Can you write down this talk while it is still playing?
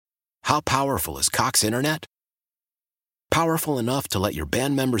How powerful is Cox Internet? Powerful enough to let your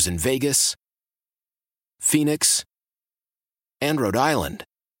band members in Vegas, Phoenix, and Rhode Island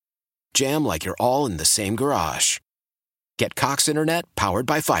jam like you're all in the same garage. Get Cox Internet powered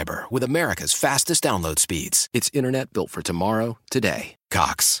by fiber with America's fastest download speeds. It's internet built for tomorrow, today.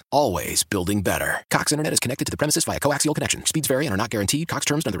 Cox, always building better. Cox Internet is connected to the premises via coaxial connection. Speeds vary and are not guaranteed. Cox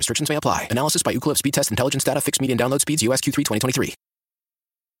terms and other restrictions may apply. Analysis by Ookla Speed Test Intelligence Data. Fixed median download speeds. US Q3 2023.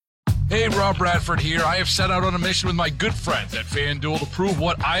 Hey, Rob Bradford here. I have set out on a mission with my good friends at FanDuel to prove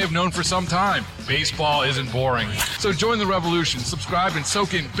what I have known for some time. Baseball isn't boring. So join the revolution. Subscribe and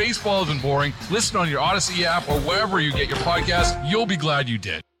soak in Baseball Isn't Boring. Listen on your Odyssey app or wherever you get your podcast. You'll be glad you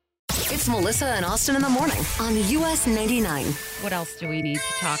did. It's Melissa and Austin in the morning on US 99. What else do we need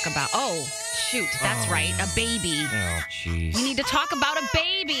to talk about? Oh, shoot. That's right. A baby. Oh, jeez. We need to talk about a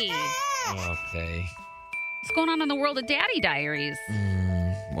baby. Okay. What's going on in the world of Daddy Diaries?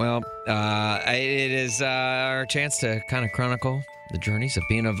 Well, it is our chance to kind of chronicle the journeys of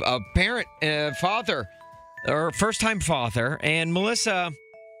being a parent, father, or first-time father. And Melissa,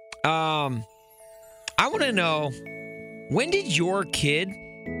 I want to know, when did your kid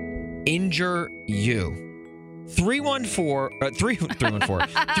injure you?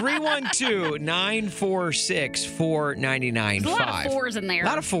 312-946-499-5. There's a lot of fours in there. A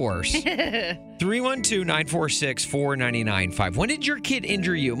lot of fours. 312-946-499-5. When did your kid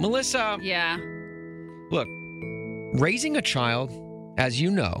injure you? Melissa. Yeah. Look, raising a child, as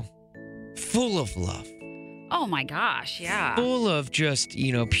you know, full of love. Oh, my gosh. Yeah. Full of just,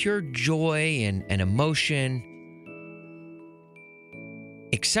 pure joy and emotion.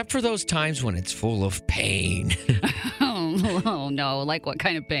 Except for those times when it's full of pain. Oh, no. Like what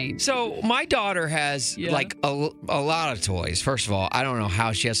kind of pain? So my daughter has a lot of toys. First of all, I don't know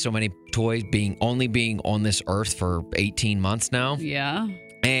how she has so many toys only being on this earth for 18 months now. Yeah.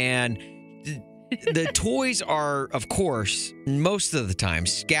 And the toys are, of course, most of the time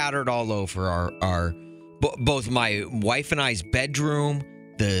scattered all over our both my wife and I's bedroom,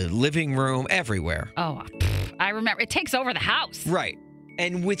 the living room, everywhere. Oh, I remember. It takes over the house. Right.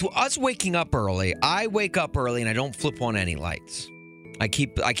 And with us waking up early, I wake up early and I don't flip on any lights. I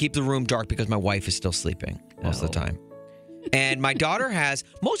keep the room dark because my wife is still sleeping most of the time. And my daughter has,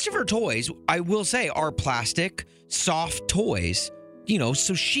 most of her toys, I will say, are plastic, soft toys,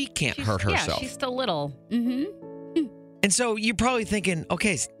 so she can't hurt herself. Yeah, she's still little. Mm-hmm. And so you're probably thinking,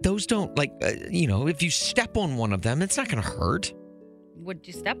 okay, those don't, if you step on one of them, it's not going to hurt. Would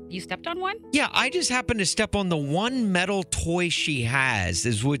you step? You stepped on one? Yeah, I just happened to step on the one metal toy she has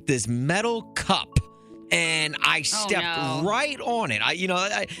is with this metal cup, and I stepped right on it.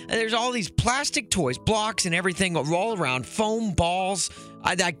 There's all these plastic toys, blocks and everything all around, foam balls.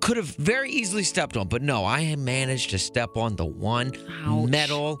 I could have very easily stepped on, but no, I managed to step on the one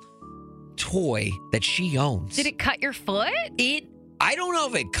metal toy that she owns. Did it cut your foot? I don't know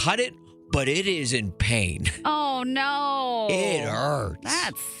if it cut it, but it is in pain. Oh, no. It hurts.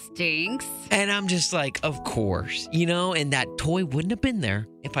 That stinks. And I'm just like, of course, and that toy wouldn't have been there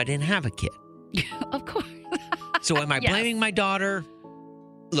if I didn't have a kid. Of course. So am I blaming my daughter?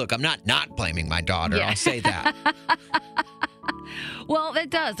 Look, I'm not blaming my daughter. Yeah. I'll say that. Well, it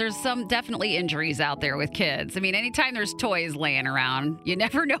does. There's some definitely injuries out there with kids. I mean, anytime there's toys laying around, you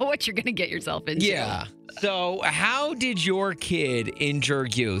never know what you're going to get yourself into. Yeah. So how did your kid injure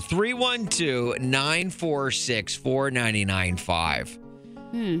you? 312-946-4995.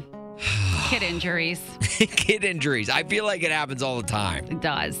 Kid injuries. Kid injuries. I feel like it happens all the time. It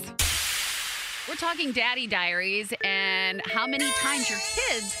does. We're talking Daddy Diaries and how many times your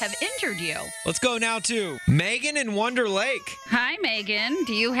kids have injured you. Let's go now to Megan in Wonder Lake. Hi, Megan.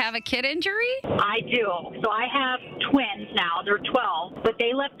 Do you have a kid injury? I do. So I have twins now. They're 12, but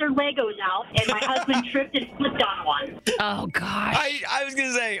they left their Legos out, and my husband tripped and slipped on one. Oh, gosh. I was going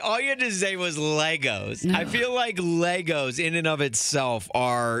to say, all you had to say was Legos. I feel like Legos in and of itself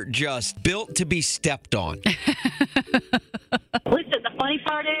are just built to be stepped on. Listen, the funny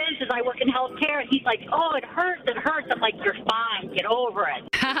part is I work in healthcare, and he's like, oh, it hurts. I'm like, you're fine. Get over it.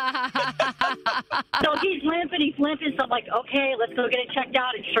 So he's limping. So I'm like, okay, let's go get it checked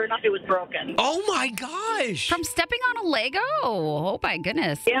out. And sure enough, it was broken. Oh, my gosh. From stepping on a Lego? Oh, my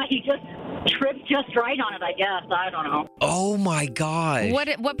goodness. Yeah, he just tripped just right on it, I guess. I don't know. Oh, my gosh.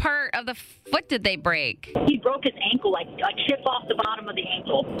 What part of the foot did they break? He broke his ankle, like a chip off the bottom of the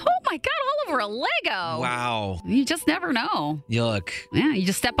ankle. Oh, my God, all over a Lego. Wow. You just never know. Look. Yeah, you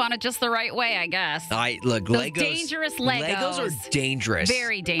just step on it just the right way, I guess. Look, those Legos. Dangerous Legos. Legos are dangerous.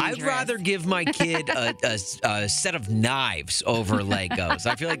 Very dangerous. I'd rather give my kid a set of knives over Legos.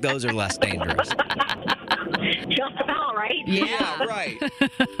 I feel like those are less dangerous. Just about. all, right? Yeah, right.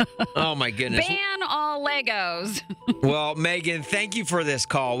 Oh, my goodness. Ban all Legos. Well, Megan, thank you for this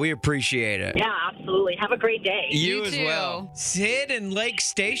call. We appreciate it. Yeah, absolutely. Have a great day. You as too. well. Sid in Lake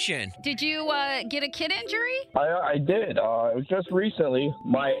Station. Did you get a kid injury? I did. It was just recently.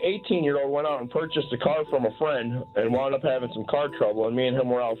 My 18-year-old went out and purchased a car from a friend and wound up having some car trouble. And me and him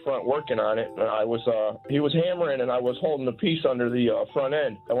were out front working on it. And he was hammering, and I was holding the piece under the front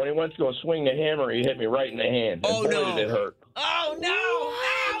end. And when he went to go swing the hammer, he hit me right in the hand. Oh, and boy, no. did it hurt. Oh, no.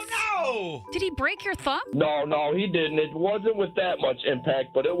 No. Did he break your thumb? No, he didn't. It wasn't with that much impact,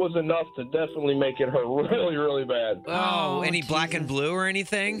 but it was enough to definitely make it hurt really, really bad. Oh, any black Jesus. and blue or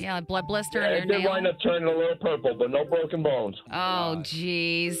anything? Yeah, a blood blister Yeah, in it your did nail. wind up turning a little purple, but no broken bones. Oh,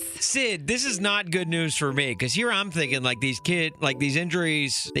 jeez. Sid, this is not good news for me because here I'm thinking like these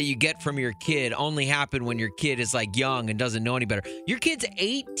injuries that you get from your kid only happen when your kid is like young and doesn't know any better. Your kid's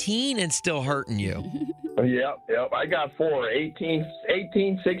 18 and still hurting you. Yep. I got 4, 18,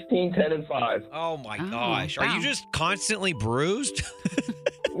 16, 10, and 5. Oh, my gosh. wow. Are you just constantly bruised?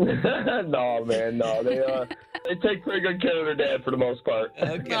 No, man, no. They take pretty good care of their dad for the most part.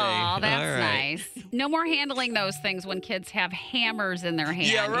 Okay. Oh, that's All right. nice. No more handling those things when kids have hammers in their hand.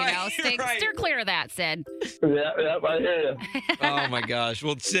 Yeah, right, You know, steer clear of that, Sid. Yep, I hear you. Oh, my gosh.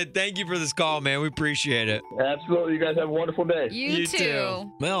 Well, Sid, thank you for this call, man. We appreciate it. Absolutely. You guys have a wonderful day. You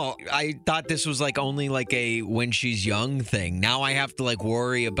too. Well, I thought this was like only like a when she's young thing. Now I have to like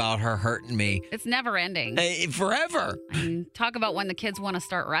worry about her hurting me It's never ending. forever. Talk about when the kids want to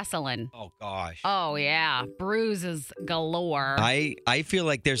start wrestling. Oh, gosh. Oh, yeah. Bruises galore. I feel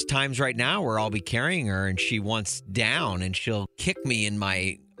like there's times right now where I'll be carrying her and she wants down and she'll kick me in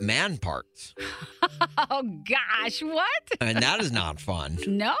my man parts. Oh, gosh. What? And that is not fun.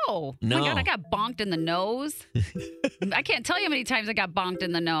 No. Oh No. my God, I got bonked in the nose. I can't tell you how many times I got bonked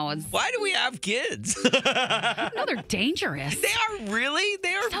in the nose. Why do we have kids? No, they're dangerous. They are really?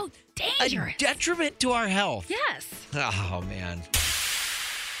 They are So a dangerous. detriment to our health. Yes. Oh, man.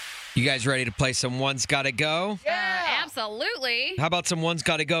 You guys ready to play some One's Gotta Go? Absolutely. How about some One's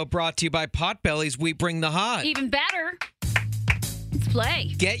Gotta Go brought to you by Potbellies? We bring the hot. Even better. Let's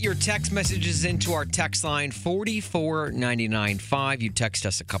play. Get your text messages into our text line 44995. You text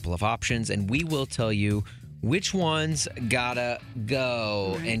us a couple of options, and we will tell you which ones gotta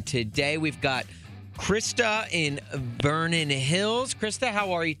go. Right. And today we've got Krista in Vernon Hills. Krista,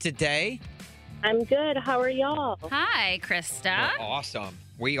 how are you today? I'm good. How are y'all? Hi, Krista. We're awesome.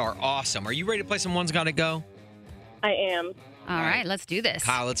 We are awesome. Are you ready to play some One's Gotta Go? I am. All right, let's do this.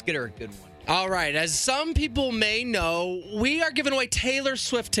 Kyle, let's get her a good one. All right, as some people may know, we are giving away Taylor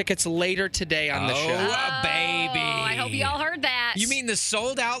Swift tickets later today on the show. Baby. I hope you all heard that. You mean the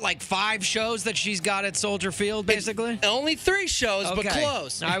sold out like 5 shows that she's got at Soldier Field, basically? Only 3 shows, but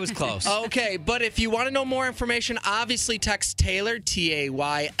close. I was close. Okay, but if you want to know more information, obviously text Taylor,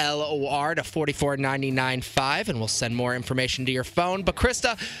 Taylor, to 44995, and we'll send more information to your phone. But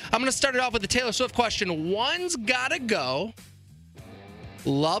Krista, I'm going to start it off with the Taylor Swift question. One's gotta go.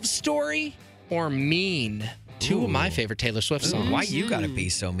 Love Story or Mean? 2 of my favorite Taylor Swift songs. Why you gotta be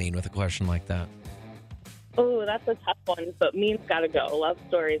so mean with a question like that? Oh, that's a tough one, but Mean's gotta go. Love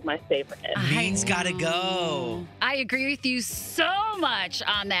Story is my favorite. Mean's gotta go. I agree with you so much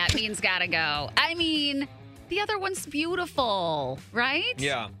on that. Mean's gotta go. I mean, the other one's beautiful, right?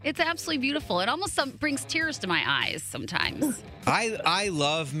 Yeah. It's absolutely beautiful. It almost brings tears to my eyes sometimes. I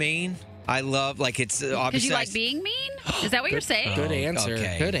love Mean. I love, like, it's Because obviously. you like being mean? Is that what you're saying? Good answer.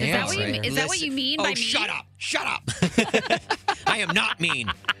 Okay. Good Is that what answer. you, is that what you mean by mean? Shut up. Shut up. I am not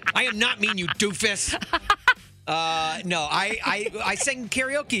mean. I am not mean, you doofus. No, I sang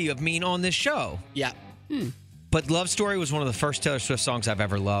karaoke of Mean on this show. Yeah. But Love Story was one of the first Taylor Swift songs I've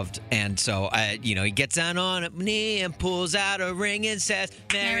ever loved. And so, he gets down on a knee and pulls out a ring and says,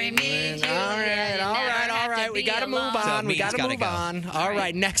 marry me. All right. We got to move on. So We Mean's got to gotta move go. on. All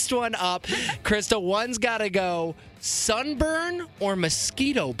right, next one up. Krista, one's got to go. Sunburn or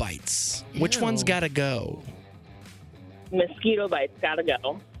mosquito bites? Which one's got to go? Mosquito bites gotta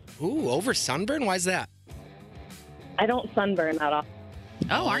go. Ooh, over sunburn? Why's that? I don't sunburn that often.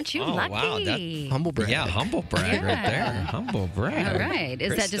 Oh, aren't you lucky? Wow, that- Humble brag. Yeah, humble brag right there. Humble brag. All right.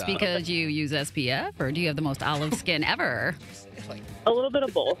 Is that just Krista. because you use SPF, or do you have the most olive skin ever? A little bit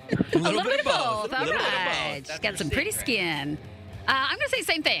of both. A A little bit of both. All Little bit of right. both. She's got some pretty skin. I'm going to say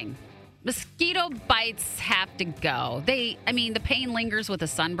same thing. Mosquito bites have to go. The pain lingers with the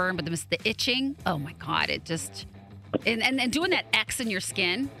sunburn, but the itching, oh my God, it just, and doing that X in your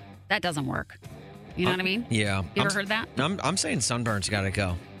skin, that doesn't work. You know what I mean? Yeah. You ever heard that? I'm saying sunburn's got to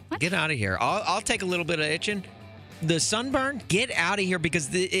go. What? Get out of here. I'll take a little bit of itching, the sunburn, get out of here because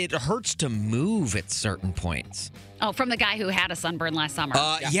it hurts to move at certain points. Oh, from the guy who had a sunburn last summer.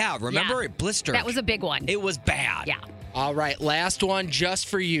 Yeah, remember? It blistered. That was a big one. It was bad. Yeah. All right, last one just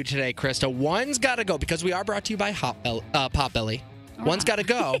for you today, Krista. One's got to go because we are brought to you by Potbelly. One's got to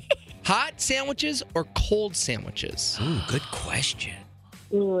go. Hot sandwiches or cold sandwiches? Ooh, good question.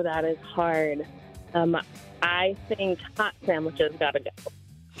 Ooh, that is hard. I think hot sandwiches gotta go.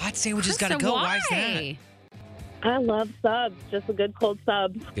 Hot sandwiches got to Krista, go. why? Why is that? I love subs. Just a good cold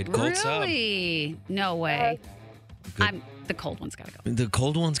sub. Good cold sub. Really? No way. Good. The cold one's got to go. The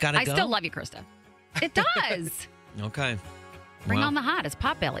cold one's got to I go? still love you, Krista. It does. Okay. Bring Well, on the hot. It's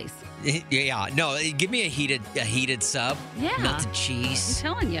Potbellies. Yeah, no, give me a heated sub. Yeah. Melted I'm cheese.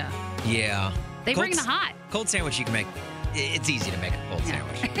 telling you. Yeah. They Cold bring the hot. Cold sandwich you can make. It's easy to make a cold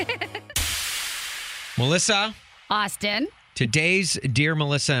sandwich. Melissa, Austin. today's Dear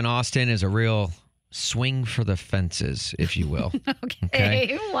Melissa in Austin is a real swing for the fences, if you will.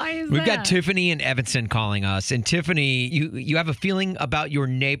 Okay. Why is We've that? got Tiffany and Evanston calling us. And Tiffany, you have a feeling about your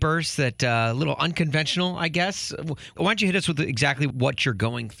neighbors that a little unconventional, I guess. Why don't you hit us with exactly what you're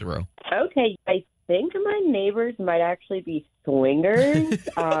going through? Okay, I think my neighbors might actually be swingers.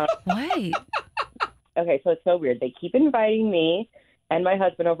 Wait. Okay, so it's so weird. They keep inviting me and my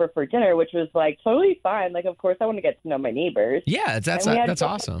husband over for dinner, which was like totally fine. Like, of course, I want to get to know my neighbors. Yeah, that's And we had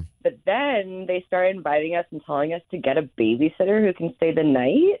awesome. But then they started inviting us and telling us to get a babysitter who can stay the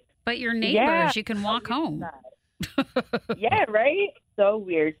night. But your neighbors, Yeah. you can walk home. Yeah, right? So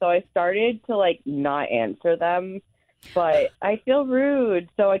weird. So I started to, like, not answer them. But I feel rude,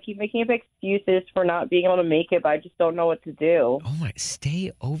 so I keep making up excuses for not being able to make it, but I just don't know what to do. Oh my,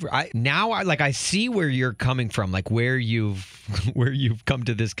 stay over. I see where you're coming from, like where you've come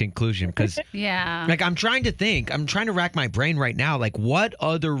to this conclusion, because Yeah. like I'm trying to rack my brain right now, like what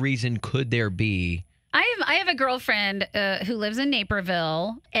other reason could there be? I have a girlfriend who lives in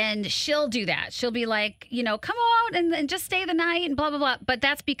Naperville, and she'll do that. She'll be like, come out and just stay the night and blah, blah, blah. But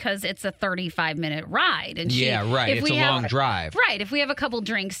that's because it's a 35-minute ride. And Yeah, right. It's a long drive. Right. If we have a couple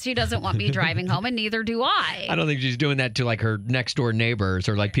drinks, she doesn't want me driving home, and neither do I. I don't think she's doing that to like her next door neighbors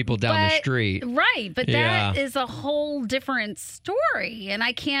or like people down the street. Right. But Yeah. that is a whole different story. And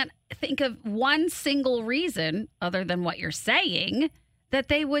I can't think of one single reason, other than what you're saying, that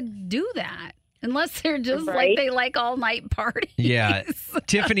they would do that. Unless they're just like they like all night parties. Yeah.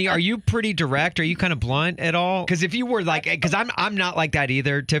 Tiffany, are you pretty direct? Are you kind of blunt at all? Because if you were like, because I'm not like that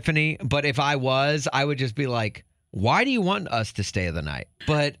either, Tiffany. But if I was, I would just be like, why do you want us to stay the night?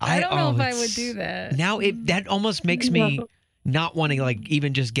 But I don't know if I would do that. Now that almost makes me not want to like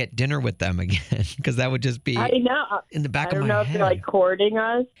even just get dinner with them again, because that would just be I know. in the back I of don't my know head. if they're like courting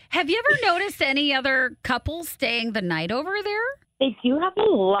us. Have you ever noticed any other couples staying the night over there? They do have a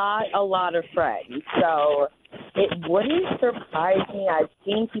lot of friends, so it wouldn't surprise me. I've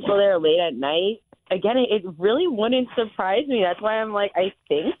seen people there late at night. Again, it really wouldn't surprise me. That's why I'm like, I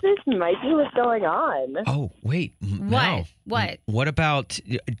think this might be what's going on. Oh, wait. What? What? What about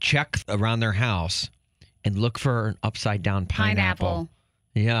check around their house and look for an upside down pineapple?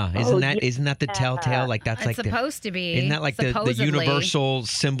 Yeah, isn't that the telltale? Like that's It's like supposed to be. Isn't that like the universal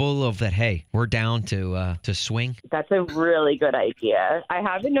symbol of that? Hey, we're down to swing. That's a really good idea. I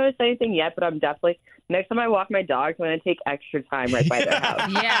haven't noticed anything yet, but I'm definitely next time I walk my dogs, I'm going to take extra time right by their house.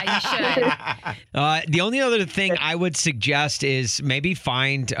 Yeah, you should. The only other thing I would suggest is maybe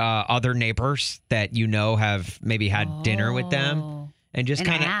find other neighbors that have maybe had dinner with them, and just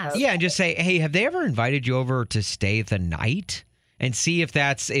kind of and just say, hey, have they ever invited you over to stay the night? And see if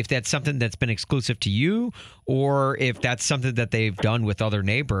that's something that's been exclusive to you, or if that's something that they've done with other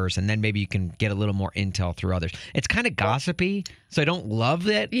neighbors, and then maybe you can get a little more intel through others. It's kind of gossipy, so I don't love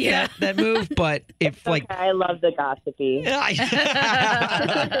that move. But if okay, I love the gossipy.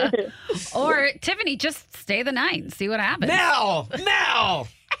 Or Tiffany, just stay the night and see what happens. Now.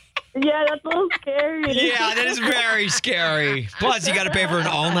 Yeah, that's a little scary. Yeah, that is very scary. Plus, you got to pay for an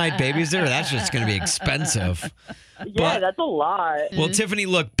all-night babysitter. That's just going to be expensive. Yeah, that's a lot. Well, Tiffany,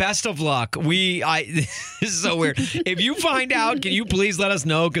 look, best of luck. This is so weird. If you find out, can you please let us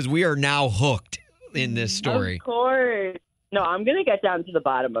know? Because we are now hooked in this story. Of course. No, I'm going to get down to the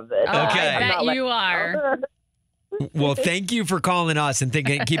bottom of this. Okay. I bet you are. Well, thank you for calling us and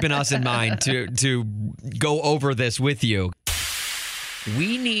keeping us in mind to go over this with you.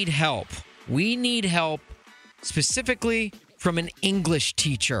 We need help. We need help specifically from an English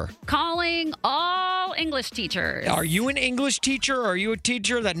teacher. Calling all English teachers. Are you an English teacher? Are you a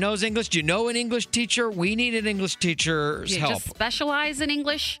teacher that knows English? Do you know an English teacher? We need an English teacher's help. Just specialize in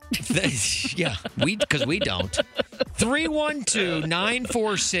English? Yeah, because we don't.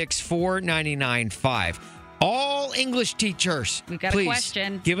 312-946-4995. All English teachers, We've got please a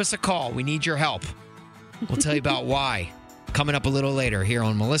question. give us a call. We need your help. We'll tell you about why. Coming up a little later here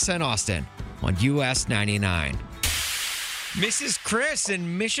on Melissa and Austin on US 99. Mrs. Chris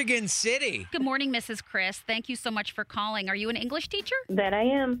in Michigan City. Good morning, Mrs. Chris. Thank you so much for calling. Are you an English teacher? That I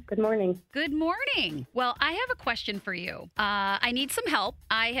am. Good morning. Good morning. Well, I have a question for you. I need some help.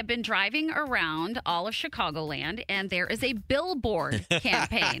 I have been driving around all of Chicagoland, and there is a billboard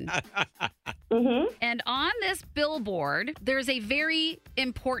campaign. Mm-hmm. And on this billboard, there's a very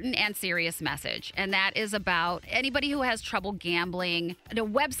important and serious message, and that is about anybody who has trouble gambling, a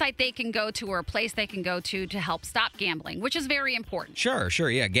website they can go to or a place they can go to help stop gambling, which is very important. Sure.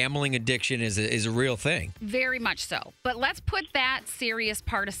 Yeah, gambling addiction is a real thing. Very much so. But let's put that serious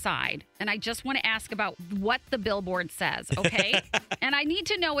part aside, and I just want to ask about what the billboard says, okay? And I need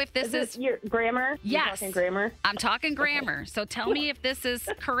to know if this is your grammar? Yes. You're talking grammar? I'm talking grammar. So tell me if this is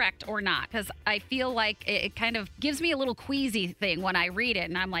correct or not, because I feel like it kind of gives me a little queasy thing when I read it,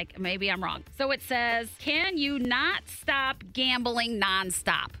 and I'm like, maybe I'm wrong. So it says, can you not stop gambling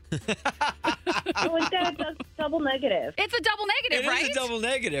nonstop? Oh, that's a double negative. It's a double negative, right? It is a double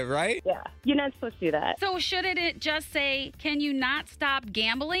negative, right? Yeah. You're not supposed to do that. So shouldn't it just say, can you not stop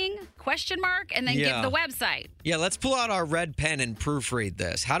gambling? Question mark, and then give the website. Yeah, let's pull out our red pen and proofread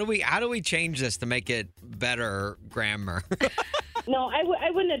this. How do we change this to make it better grammar? No,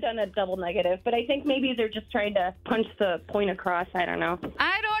 I wouldn't have done a double negative, but I think maybe they're just trying to punch the point across. I don't know.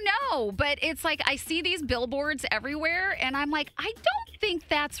 I don't know, but it's like I see these billboards everywhere, and I'm like, I don't think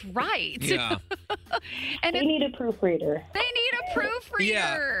that's right. Yeah. And they need a proofreader. They need a proofreader.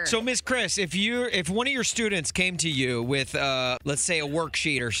 Yeah. So, Miss Chris, if one of your students came to you with, let's say, a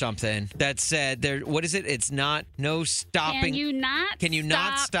worksheet or something that said, what is it? It's no stopping. Can you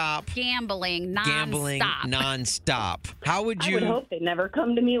not stop gambling nonstop? Gambling nonstop. How would you? I would hope they never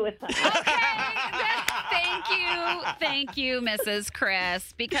come to me with that. Thank you, Mrs.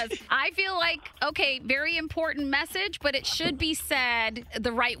 Chris, because I feel like, okay, very important message, but it should be said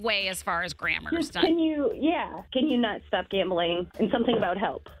the right way as far as grammar is done. Can you not stop gambling? And something about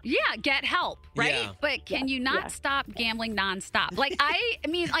help. Yeah, get help, right? Yeah. But can you not stop gambling nonstop? Like, I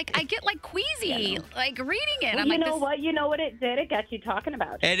get like queasy, like reading it. Well, I'm like, you know what it did? It got you talking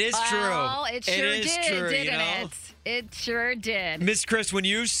about it. It is true. Well, it sure did, true, didn't it? It sure did. Miss Chris, when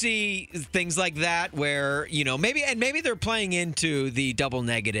you see things like that where, maybe they're playing into the double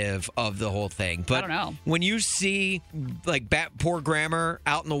negative of the whole thing, but I don't know. When you see like poor grammar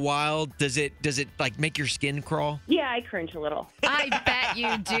out in the wild, does it like make your skin crawl? Yeah, I cringe a little. I bet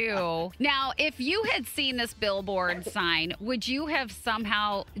you do. Now, if you had seen this billboard sign, would you have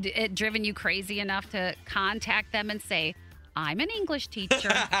somehow driven you crazy enough to contact them and say, I'm an English teacher.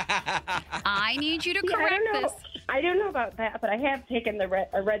 I need you to correct this. I don't know about that, but I have taken a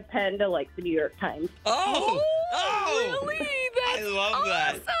red pen to like the New York Times. Oh, really? That's I love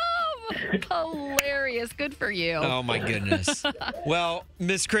that. Awesome. Hilarious. Good for you. Oh, my goodness. Well,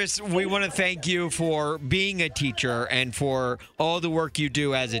 Miss Chris, we want to thank you for being a teacher and for all the work you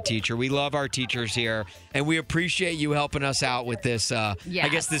do as a teacher. We love our teachers here, and we appreciate you helping us out with this, I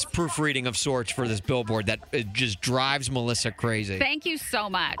guess, this proofreading of sorts for this billboard that just drives Melissa crazy. Thank you so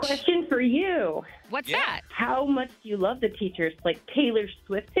much. Question for you. What's that? How much do you love the teachers? Like Taylor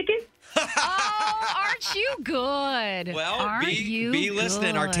Swift tickets? Oh, aren't you good? Well, be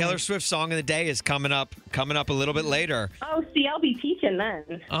listening. Our Taylor Swift song of the day is coming up a little bit later. Oh, see, I'll be teaching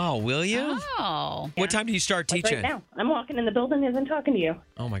then. Oh, will you? Oh. What time do you start teaching? Right now. I'm walking in the building as I'm talking to you.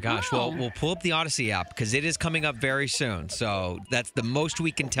 Oh, my gosh. Well, we'll pull up the Odyssey app because it is coming up very soon. So that's the most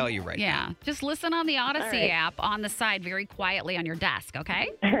we can tell you right now. Yeah. Just listen on the Odyssey app on the side very quietly on your desk, okay?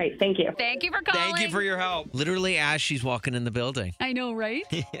 All right. Thank you. Thank you for calling. Thank you for your help. Literally as she's walking in the building. I know, right?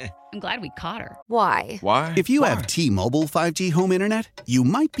 I'm glad we caught her. Why? If you have T-Mobile 5G home internet, you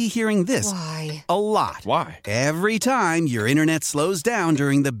might be hearing this Why? a lot. Why? Every time your internet slows down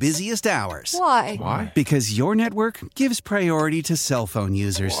during the busiest hours. Why? Because your network gives priority to cell phone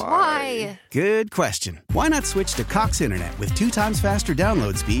users. Why? Good question. Why not switch to Cox Internet with 2 times faster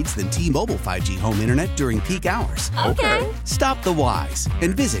download speeds than T-Mobile 5G home internet during peak hours? Okay. Stop the whys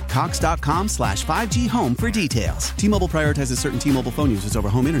and visit cox.com/5G home for details. T-Mobile prioritizes certain T-Mobile phone users over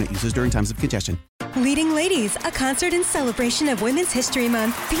home internet users during times of congestion. Leading Ladies, a concert in celebration of Women's History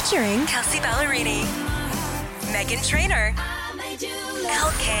Month featuring Kelsey Ballerini, Meghan Trainor,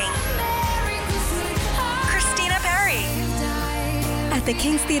 Elle King, Christina Perri. At the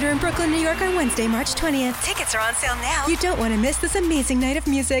King's Theater in Brooklyn, New York on Wednesday, March 20th. Tickets are on sale now. You don't want to miss this amazing night of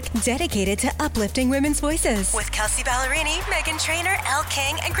music dedicated to uplifting women's voices. With Kelsey Ballerini, Meghan Trainor, Elle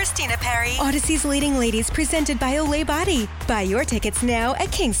King, and Christina Perri. Odyssey's Leading Ladies presented by Olay Body. Buy your tickets now at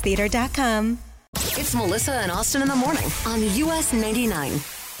kingstheater.com. It's Melissa and Austin in the morning on US 99.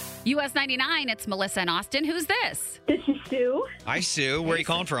 US 99, it's Melissa and Austin. Who's this? This is Sue. Hi, Sue. Where are you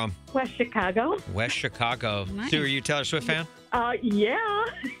calling from? West Chicago. West Chicago. Nice. Sue, are you a Taylor Swift fan? Yeah.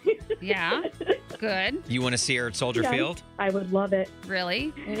 Yeah. Good. You want to see her at Soldier Yeah. Field? I would love it.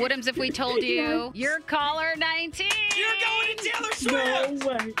 Really? Woodhams, if we told you you're caller 19. You're going to Taylor Swift! No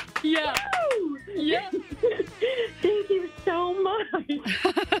way. Yeah. Woo! Yeah. Thank you so much.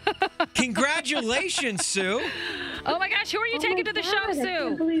 Congratulations, Sue. Oh my gosh, who are you taking to the show, I can't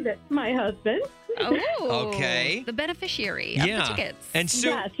Sue? believe it. My husband. Oh. Okay. The beneficiary of the tickets. And Sue,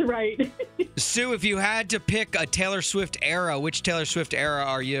 That's right. Sue, if you had to pick a Taylor Swift era, which Taylor Swift era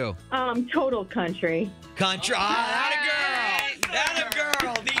are you? Total country. Country. That a girl. That a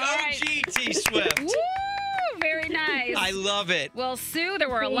girl. The OG T Swift. Woo! Very nice. I love it. Well, Sue, there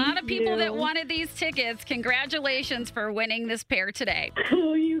were a lot of people that wanted these tickets. Congratulations for winning this pair today.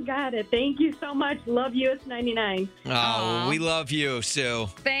 Oh, you got it. Thank you so much. Love US 99. Oh, we love you, Sue.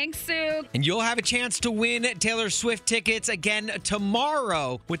 Thanks, Sue. And you'll have a chance to win Taylor Swift tickets again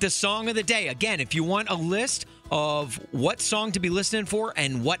tomorrow with the song of the day. Again, if you want a list of what song to be listening for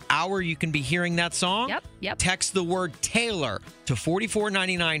and what hour you can be hearing that song, text the word Taylor to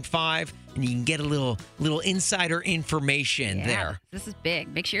 44995 and you can get a little insider information there. This is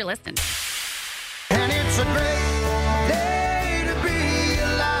big. Make sure you're listening. And it's a great day to be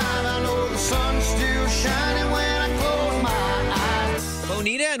alive. I know the sun's still shining when I close my eyes.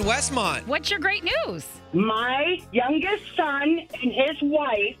 Bonita and Westmont. What's your great news? My youngest son and his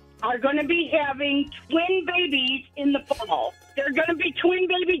wife are going to be having twin babies in the fall. They're going to be twin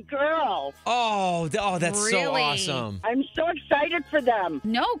baby girls. Oh, that's so Really? awesome. I'm so excited for them.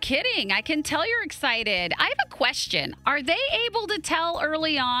 No kidding. I can tell you're excited. I have a question. Are they able to tell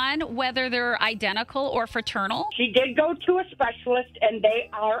early on whether they're identical or fraternal? She did go to a specialist, and they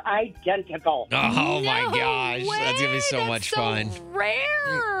are identical. Oh, my gosh. That's going to be so much fun.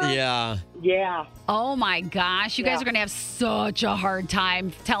 Rare. Yeah. Yeah. Oh, my gosh. You guys are going to have such a hard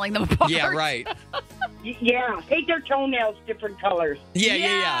time telling them apart. Yeah, right. Yeah. Paint their toenails different colors.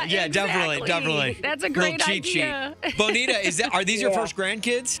 Yeah, definitely. That's a great little cheat idea. sheet. Bonita, are these your first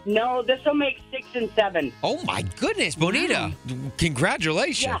grandkids? No, this will make 6 and 7. Oh my goodness, Bonita.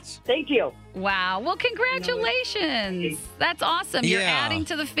 Congratulations. Yeah, thank you. Wow. Well, congratulations. That's awesome. You're Yeah. adding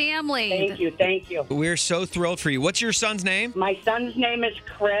to the family. Thank you. We're so thrilled for you. What's your son's name? My son's name is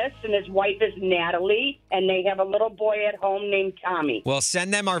Chris, and his wife is Natalie, and they have a little boy at home named Tommy. Well,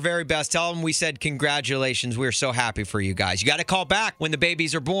 send them our very best. Tell them we said congratulations. We're so happy for you guys. You got to call back when the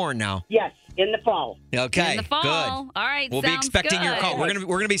babies are born now. Yes, in the fall. Okay, In the fall. good. All right, We'll be sounds expecting your good. call.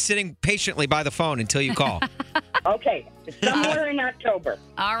 We're gonna be sitting patiently by the phone until you call. Okay, somewhere in October.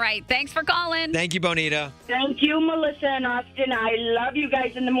 All right. Thanks for calling. Thank you, Bonita. Thank you, Melissa and Austin. I love you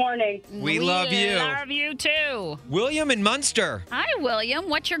guys in the morning. We love you. Love you too. William in Munster. Hi, William.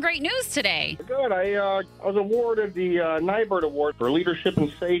 What's your great news today? Good. I was awarded the NYBERT Award for Leadership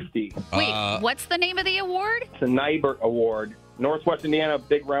and Safety. Wait, what's the name of the award? It's a NYBERT Award, Northwest Indiana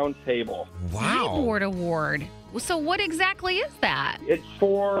Big Round Table. Board Award. So what exactly is that? It's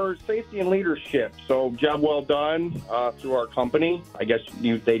for safety and leadership. So job well done through our company. I guess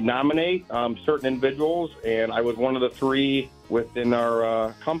they nominate certain individuals, and I was one of the 3 within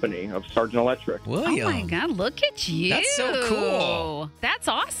our company of Sergeant Electric. William. Oh my God, look at you. That's so cool. That's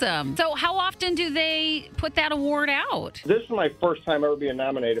awesome. So how often do they put that award out? This is my first time ever being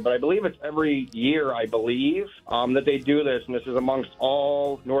nominated, but I believe it's every year, that they do this, and this is amongst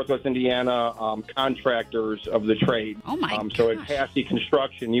all Northwest Indiana contractors of the trade. Oh, my So it's Hassie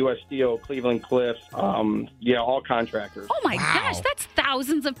Construction, U.S. Steel, Cleveland Cliffs, all contractors. Oh my gosh, that's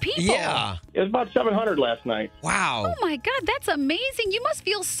thousands of people. Yeah. It was about 700 last night. Wow. Oh my God, that's amazing. You must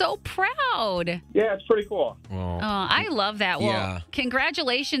feel so proud. Yeah, it's pretty cool. Oh, I love that. Well, Yeah.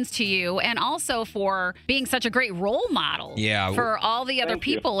 Congratulations to you, and also for being such a great role model Yeah. for all the other Thank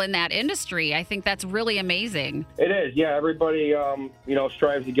you. people in that industry. I think that's really amazing. It is, yeah. Everybody,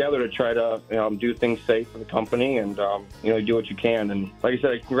 strives together to try to do things safe for the company and, do what you can. And like I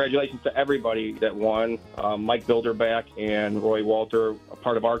said, congratulations to everybody that won. Mike Bilderback and Roy Walter, a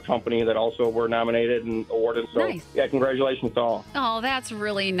part of our company that also were nominated and awarded. So, Nice. yeah, congratulations to all. Oh, that's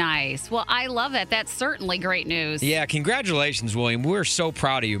really nice. Well, I love that. That's certainly great news. Yeah, congratulations, William. We're so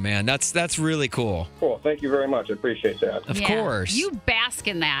proud of you, man. That's really cool. Cool. Thank you very much. I appreciate that. Of Yeah. course. You bask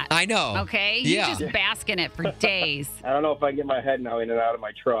in that. I know. Okay? Yeah. You just bask in it for days. I don't know if I can get my head now in and out of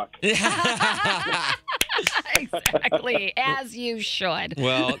my truck. Exactly, as you should.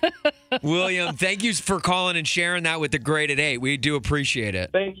 Well, William, thank you for calling and sharing that with the Great at 8. We do appreciate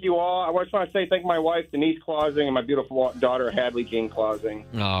it. Thank you all. I just want to say thank my wife, Denise Clausing, and my beautiful daughter, Hadley Jean Clausing.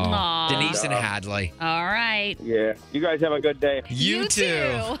 Oh, Aw. Denise and Hadley. All right. Yeah. You guys have a good day. You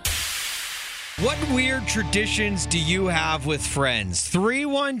too. What weird traditions do you have with friends?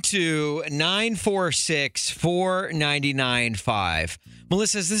 312-946-4995.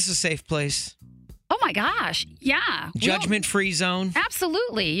 Melissa, is this a safe place? Oh, my gosh. Yeah. Judgment-free zone?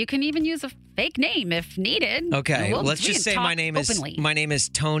 Absolutely. You can even use a fake name if needed. Okay, We let's just can say my name openly. is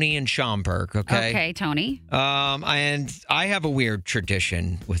Tony in Schaumburg, okay? Okay, Tony. And I have a weird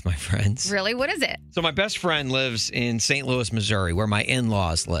tradition with my friends. Really? What is it? So my best friend lives in St. Louis, Missouri, where my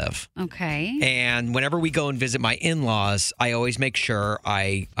in-laws live. Okay. And whenever we go and visit my in-laws, I always make sure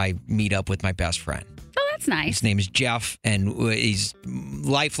I meet up with my best friend. Oh, that's nice. His name is Jeff, and he's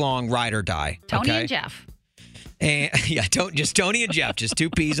lifelong ride or die. Tony okay? and Jeff. And yeah, just Tony and Jeff, just two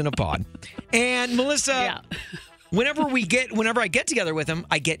peas in a pod. And Melissa, whenever I get together with him,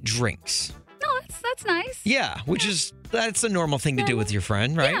 I get drinks. No, that's nice. Yeah, that's a normal thing to do with your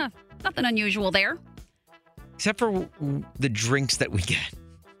friend, right? Yeah, nothing unusual there. Except for the drinks that we get.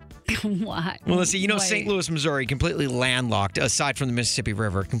 What? Melissa, you know Wait. St. Louis, Missouri, completely landlocked, aside from the Mississippi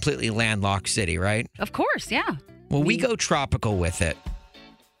River, completely landlocked city, right? Of course, yeah. Well, we go tropical with it.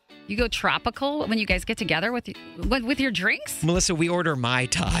 You go tropical when you guys get together with your drinks? Melissa, we order Mai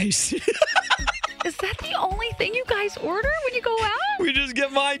Tais. Is that the only thing you guys order when you go out? We just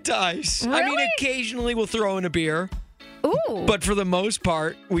get Mai Tais. Really? I mean, occasionally we'll throw in a beer. Ooh. But for the most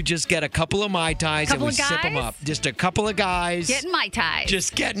part, we just get a couple of Mai Tais and we sip them up. Just a couple of guys. Getting Mai Tais.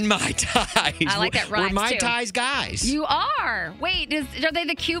 Just getting Mai Tais. I like that rhymes, We're Mai too. Tais guys. You are. Wait, are they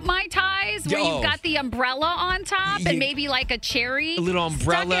the cute Mai Tais where Yo. you've got the umbrella on top and maybe like a cherry? A little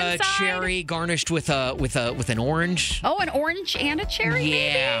umbrella, stuck inside? cherry, garnished with an orange. Oh, an orange and a cherry?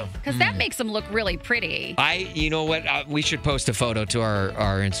 Yeah. Because that makes them look really pretty. You know what? We should post a photo to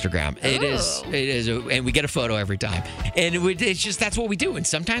our Instagram. It is, and we get a photo every time. And it's just, that's what we do. And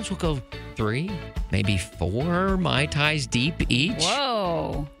sometimes we'll go 3, maybe 4 Mai Tais deep each.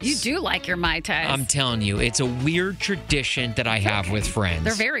 Whoa. You do like your Mai Tais. I'm telling you, it's a weird tradition that I have with friends.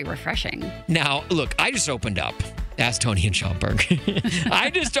 They're very refreshing. Now, look, I just opened up. Ask Tony and Schaumburg. I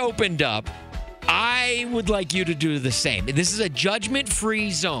just opened up. I would like you to do the same. This is a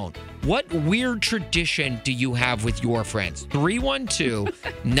judgment-free zone. What weird tradition do you have with your friends?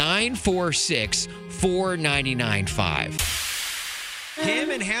 312-946-4995.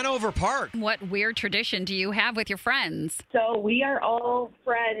 Kim in Hanover Park. What weird tradition do you have with your friends? So we are all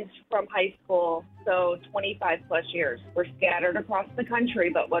friends from high school, so 25 plus years. We're scattered across the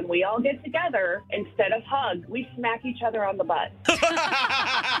country, but when we all get together, instead of hug, we smack each other on the butt. All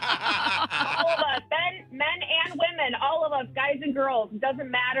of us, men and women, all of us, guys and girls,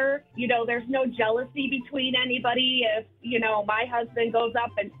 doesn't matter. You know, there's no jealousy between anybody if, you know, my husband goes up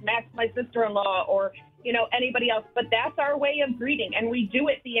and smacks my sister-in-law or, you know, anybody else. But that's our way of greeting, and we do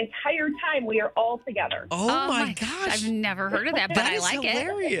it the entire time we are all together. Oh my gosh. I've never heard of that, but That I is like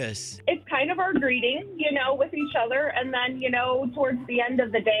hilarious. It's kind of our greeting, you know, with each other. And then, you know, towards the end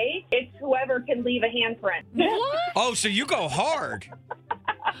of the day, it's whoever can leave a handprint. What? Oh, so you go hard.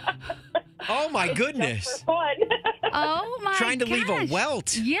 Oh, my goodness. Fun. Oh, my Trying to leave a gosh.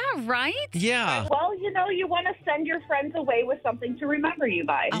 welt. Yeah, right? Yeah. Well, you know, you want to send your friends away with something to remember you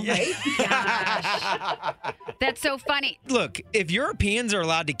by, right? That's so funny. Look, if Europeans are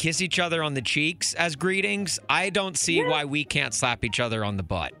allowed to kiss each other on the cheeks as greetings, I don't see why we can't slap each other on the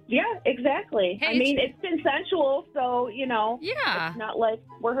butt. Yeah, exactly. Hey, I mean, it's consensual, so, you know, it's not like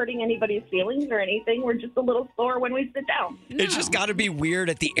we're hurting anybody's feelings or anything. We're just a little sore when we sit down. It's just got to be weird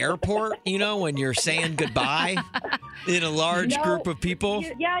at the airport, you know, when you're saying goodbye in a large group of people.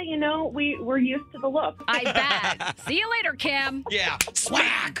 Yeah, you know, we're used to the look. I bet. See you later, Kim. Yeah.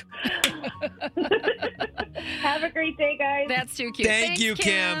 Smack. Have a great day, guys. That's too cute. Thank Thanks, you,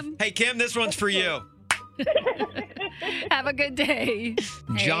 Kim. Hey, Kim, this one's for you. Have a good day.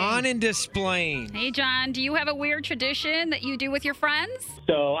 John in Des Plaines. Hey, John, do you have a weird tradition that you do with your friends?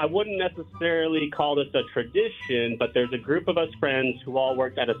 So I wouldn't necessarily call this a tradition, but there's a group of us friends who all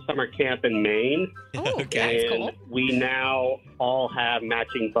worked at a summer camp in Maine. Oh, okay. And cool. we now all have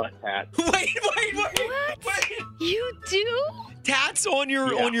matching butt tats. Wait. What? You do? Tats on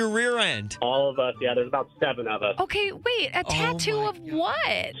your rear end. All of us, yeah, there's about 7 of us. Okay, wait, a tattoo of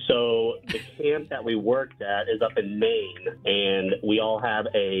what? So the camp that we worked at is up in Maine. Maine, and we all have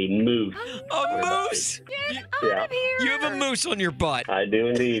a moose. A moose? Yeah. You have a moose on your butt. I do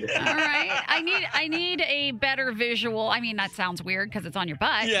indeed. All right. I need a better visual. I mean, that sounds weird because it's on your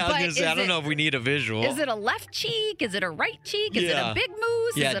butt. Yeah, but I don't know if we need a visual. Is it a left cheek? Is it a right cheek? Is it a big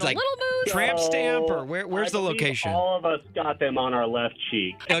moose? Yeah, is it it's a like little moose? tramp stamp, or where's the location? All of us got them on our left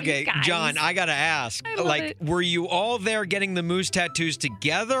cheek. Okay, John, I got to ask. Were you all there getting the moose tattoos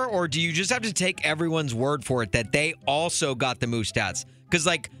together, or do you just have to take everyone's word for it that they also got the moose tats? Because,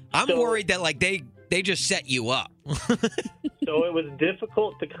 I'm worried that, they just set you up. So it was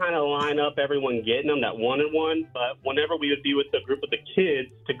difficult to kind of line up everyone getting them that wanted one, but whenever we would be with the group of the kids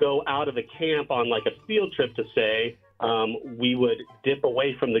to go out of the camp on, a field trip to say, we would dip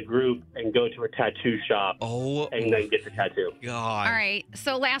away from the group and go to a tattoo shop and then get the tattoo. God. All right.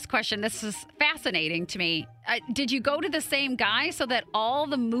 So last question. This is fascinating to me. Did you go to the same guy so that all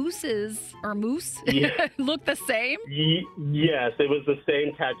the mooses or moose look the same? Yes, it was the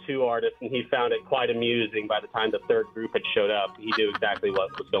same tattoo artist, and he found it quite amusing by the time the third group had showed up. He knew exactly what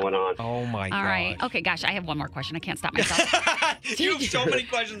was going on. Oh, my God. All right. Okay, gosh, I have one more question. I can't stop myself. You have so many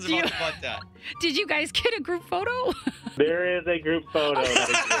questions about the butt tat. Did you guys get a group photo? There is a group photo that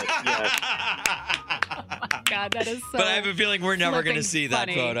exists, yes. Oh, my God, that is so But I have a feeling we're never going to see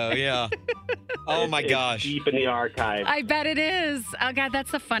funny. that photo. Yeah. Oh, my gosh. Deep in the archive. I bet it is. Oh, God,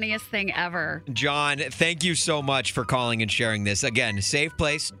 that's the funniest thing ever. John, thank you so much for calling and sharing this. Again, safe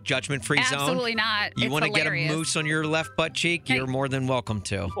place, judgment-free zone. Absolutely not. You want to get a hilarious. moose on your left butt cheek? You're more than welcome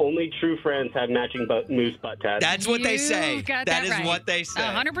to. Only true friends have matching moose butt tats. That's what they say. You've got That is right. what they say.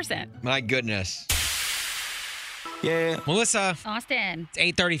 100%. My goodness. Yeah. Melissa. Austin.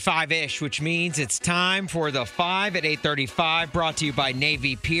 It's 8:35-ish, which means it's time for the 5 at 8:35, brought to you by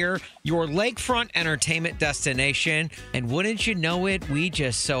Navy Pier, your lakefront entertainment destination. And wouldn't you know it, we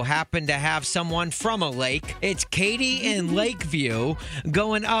just so happen to have someone from a lake. It's Katie in Lakeview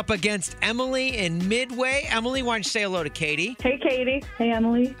going up against Emily in Midway. Emily, why don't you say hello to Katie? Hey, Katie. Hey,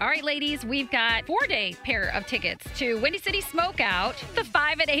 Emily. All right, ladies, we've got 4-day pair of tickets to Windy City Smokeout, the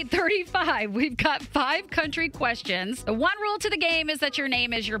 5 at 8:35. We've got 5 country questions. The one rule to the game is that your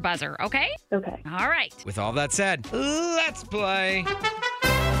name is your buzzer, okay? Okay. All right. With all that said, let's play.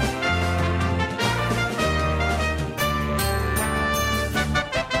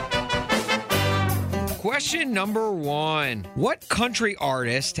 Question number 1. What country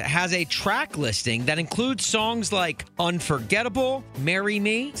artist has a track listing that includes songs like Unforgettable, Marry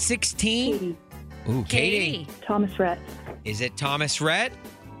Me, 16? Katie. Ooh, Katie. Thomas Rhett. Is it Thomas Rhett?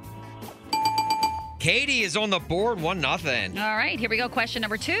 Katie is on the board, 1-0. All right, here we go. Question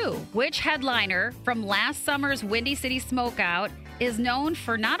number 2. Which headliner from last summer's Windy City Smokeout is known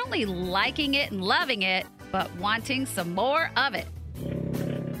for not only liking it and loving it, but wanting some more of it?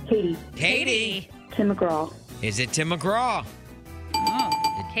 Katie. Tim McGraw. Is it Tim McGraw? Oh,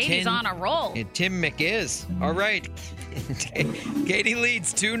 Katie's on a roll. Tim McIs. All right. Katie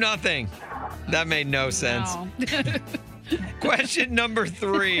leads 2-0. That made no sense. No. Question number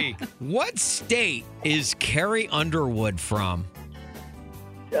 3. What state is Carrie Underwood from?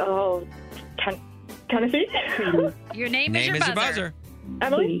 Oh, Tennessee. Your name is your buzzer.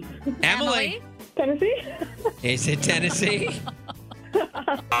 Emily. Emily. Tennessee. Is it Tennessee?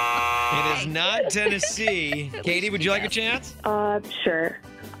 It is not Tennessee. Katie, would you like a chance? Sure.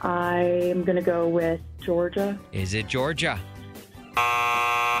 I'm going to go with Georgia. Is it Georgia?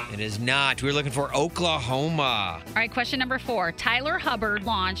 It is not. We're looking for Oklahoma. All right, question number 4. Tyler Hubbard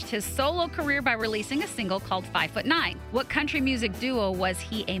launched his solo career by releasing a single called 5'9". What country music duo was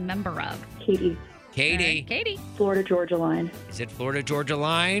he a member of? Katie. Katie. Right, Katie. Florida Georgia Line. Is it Florida Georgia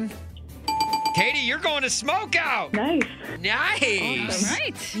Line? Katie, you're going to Smokeout. Nice. Nice. All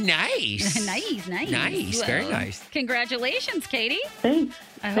right. Nice. Nice. Very nice. Congratulations, Katie. Thanks.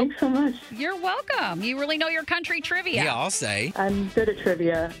 Thanks so much. You're welcome. You really know your country trivia. Yeah, I'll say. I'm good at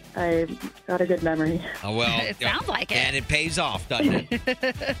trivia. I got a good memory. Oh, well. It sounds like it. And it pays off, doesn't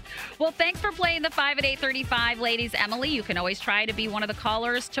it? Well, thanks for playing the 5 at 8:35, ladies. Emily, you can always try to be one of the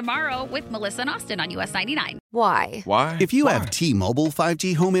callers tomorrow with Melissa and Austin on US 99. Why? If you have T-Mobile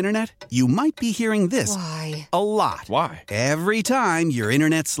 5G home internet, you might be hearing this Why? a lot. Why? Every time your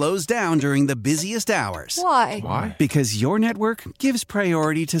internet slows down during the busiest hours. Why? Because your network gives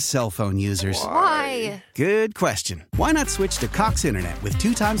priority to cell phone users. Why? Good question. Why not switch to Cox Internet with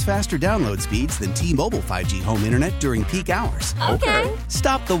 2 times faster download speeds than T-Mobile 5G home internet during peak hours? Okay.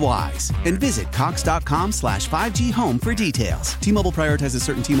 Stop the whys and visit cox.com/5G home for details. T-Mobile prioritizes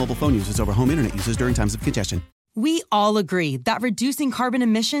certain T-Mobile phone users over home internet users during times of congestion. We all agree that reducing carbon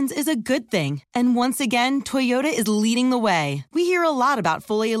emissions is a good thing. And once again, Toyota is leading the way. We hear a lot about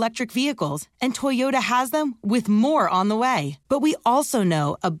fully electric vehicles, and Toyota has them with more on the way. But we also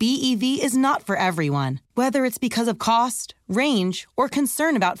know a BEV is not for everyone, whether it's because of cost, range, or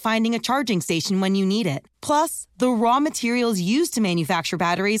concern about finding a charging station when you need it. Plus, the raw materials used to manufacture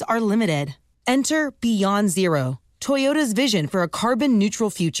batteries are limited. Enter Beyond Zero, Toyota's vision for a carbon-neutral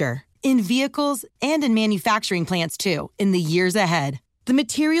future. In vehicles and in manufacturing plants, too, in the years ahead. The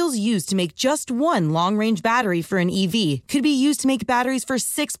materials used to make just one long-range battery for an EV could be used to make batteries for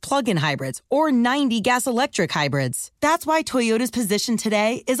 6 plug-in hybrids or 90 gas-electric hybrids. That's why Toyota's position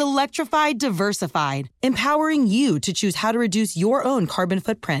today is electrified, diversified, empowering you to choose how to reduce your own carbon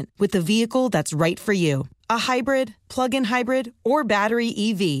footprint with the vehicle that's right for you. A hybrid, plug-in hybrid, or battery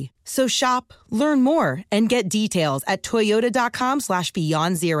EV. So shop, learn more, and get details at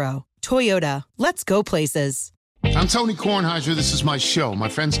toyota.com/beyondzero. Toyota, let's go places. I'm Tony Kornheiser. This is my show. My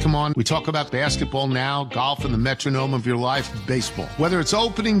friends come on. We talk about basketball now, golf, and the metronome of your life, baseball. Whether it's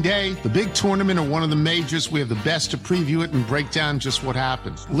opening day, the big tournament, or one of the majors, we have the best to preview it and break down just what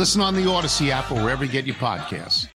happens. Listen on the Odyssey app or wherever you get your podcasts.